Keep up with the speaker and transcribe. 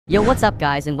Yo, what's up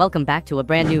guys, and welcome back to a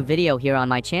brand new video here on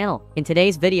my channel. In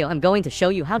today's video I'm going to show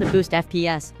you how to boost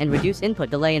FPS and reduce input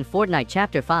delay in Fortnite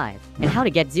Chapter 5, and how to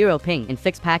get zero ping and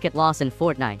fix packet loss in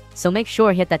Fortnite. So make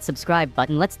sure hit that subscribe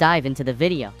button. Let's dive into the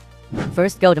video.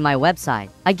 First, go to my website.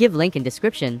 I give link in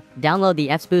description. Download the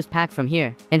FPS Boost pack from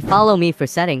here, and follow me for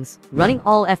settings. Running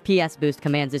all FPS boost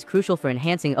commands is crucial for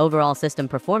enhancing overall system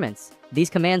performance. These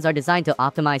commands are designed to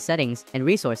optimize settings and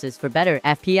resources for better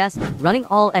FPS. Running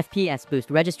all FPS boost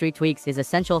registry tweaks is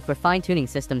essential for fine-tuning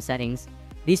system settings.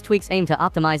 These tweaks aim to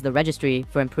optimize the registry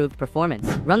for improved performance.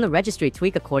 Run the registry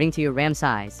tweak according to your RAM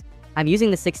size. I'm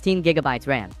using the 16GB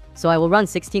RAM, so I will run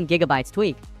 16GB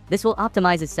tweak. This will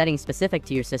optimize its settings specific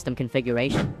to your system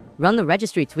configuration. Run the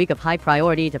registry tweak of high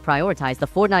priority to prioritize the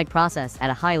Fortnite process at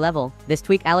a high level. This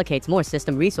tweak allocates more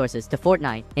system resources to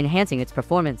Fortnite, enhancing its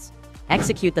performance.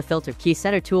 Execute the filter key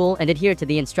setter tool and adhere to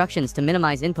the instructions to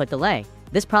minimize input delay.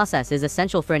 This process is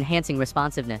essential for enhancing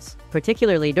responsiveness,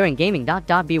 particularly during gaming.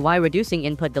 By reducing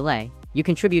input delay, you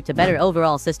contribute to better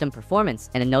overall system performance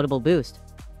and a notable boost.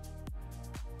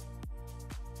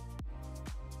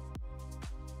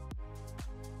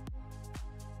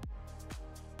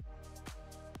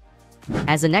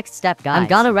 As a next step, guys, I'm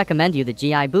gonna recommend you the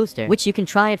GI booster, which you can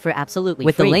try it for absolutely free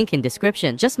with the link in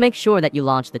description. Just make sure that you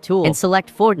launch the tool and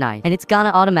select Fortnite, and it's gonna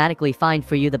automatically find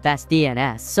for you the best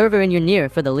DNS server in your near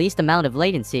for the least amount of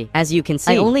latency. As you can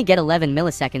see, I only get 11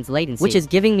 milliseconds latency, which is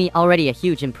giving me already a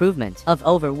huge improvement of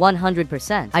over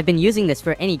 100%. I've been using this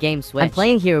for any game switch. I'm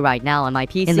playing here right now on my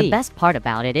PC, and the best part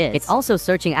about it is it's also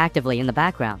searching actively in the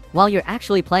background while you're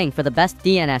actually playing for the best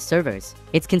DNS servers.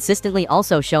 It's consistently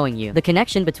also showing you the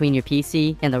connection between your PC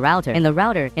and the router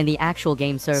and the actual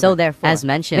game server. So therefore, as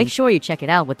mentioned, make sure you check it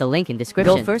out with the link in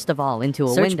description. Go first of all into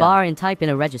a search bar and type in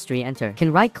a registry, enter.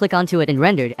 Can right click onto it and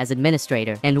render it as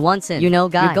administrator. And once in,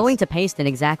 guys, you're going to paste in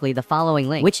exactly the following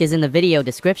link, which is in the video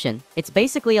description. It's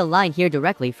basically a line here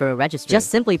directly for a registry. Just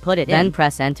simply put it in, then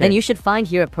press enter. Then you should find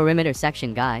here a perimeter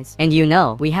section, guys. And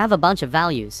we have a bunch of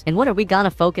values. And what are we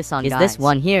gonna focus on, guys? This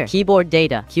one here, keyboard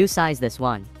data, queue size. This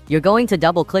one you're going to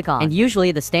double click on, and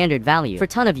usually the standard value for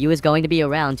ton of you is going to be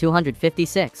around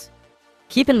 256.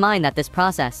 Keep in mind that this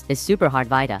process is super hard.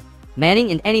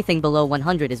 Manning in anything below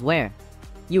 100 is where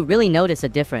you really notice a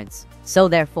difference. So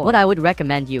therefore, what I would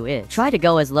recommend you is try to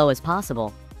go as low as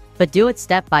possible, but do it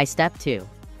step by step too.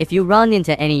 If you run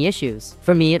into any issues,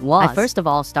 for me it was, I first of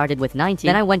all started with 90,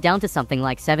 then I went down to something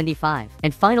like 75,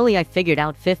 and finally I figured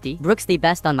out 50 brooks the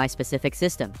best on my specific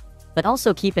system. But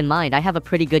also keep in mind I have a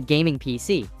pretty good gaming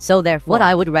PC, so therefore what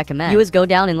I would recommend you is go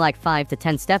down in like 5 to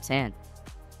 10 steps and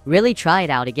really try it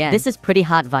out again. This is pretty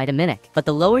hot minute, but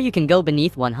the lower you can go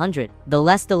beneath 100, the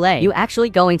less delay you actually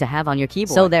going to have on your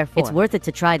keyboard. So therefore, it's worth it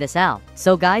to try this out.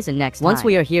 So guys, and once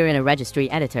we are here in a registry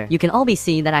editor, you can all be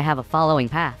seen that I have a following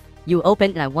path. You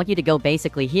open, and I want you to go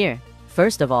basically here.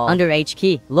 First of all, under H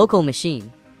key, local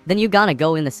machine. Then you gonna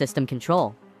go in the system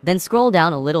control. Then scroll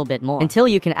down a little bit more until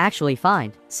you can actually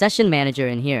find Session Manager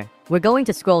in here. We're going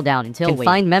to scroll down until we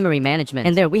find Memory Management,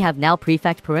 and there we have now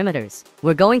Prefect Perimeters.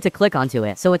 We're going to click onto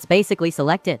it, so it's basically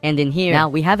selected. And in here, now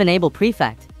we have Enable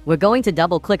Prefect. We're going to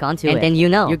double click onto it, and then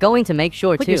you're going to make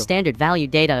sure to put your standard value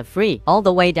data of free all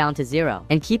the way down to 0,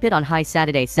 and keep it on high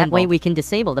Saturday symbol. That way we can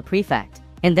disable the prefect,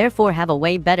 and therefore have a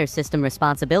way better system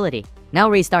responsibility. Now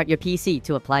restart your PC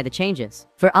to apply the changes.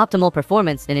 For optimal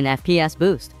performance in an FPS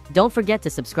boost, don't forget to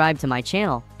subscribe to my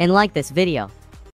channel and like this video.